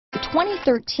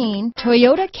2013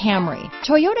 Toyota Camry.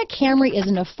 Toyota Camry is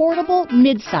an affordable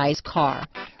midsize car.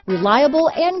 Reliable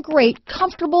and great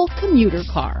comfortable commuter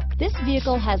car. This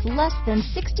vehicle has less than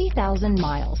 60,000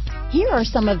 miles. Here are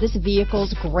some of this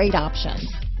vehicle's great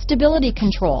options: stability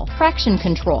control, traction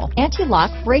control, anti-lock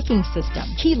braking system,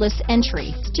 keyless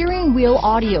entry, steering wheel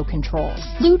audio controls,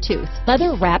 Bluetooth,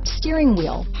 leather-wrapped steering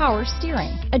wheel, power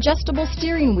steering, adjustable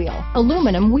steering wheel,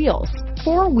 aluminum wheels,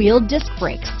 four-wheel disc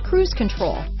brakes, cruise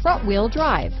control, front-wheel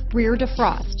drive, rear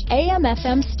defrost,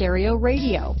 AM/FM stereo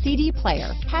radio, CD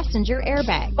player, passenger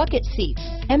airbag, bucket seats,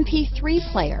 MP3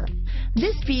 player.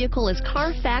 This vehicle is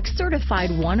Carfax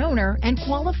certified one owner and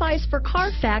qualifies for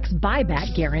Carfax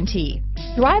buyback guarantee.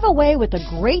 Drive away with a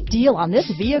great deal on this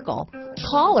vehicle.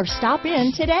 Call or stop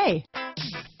in today.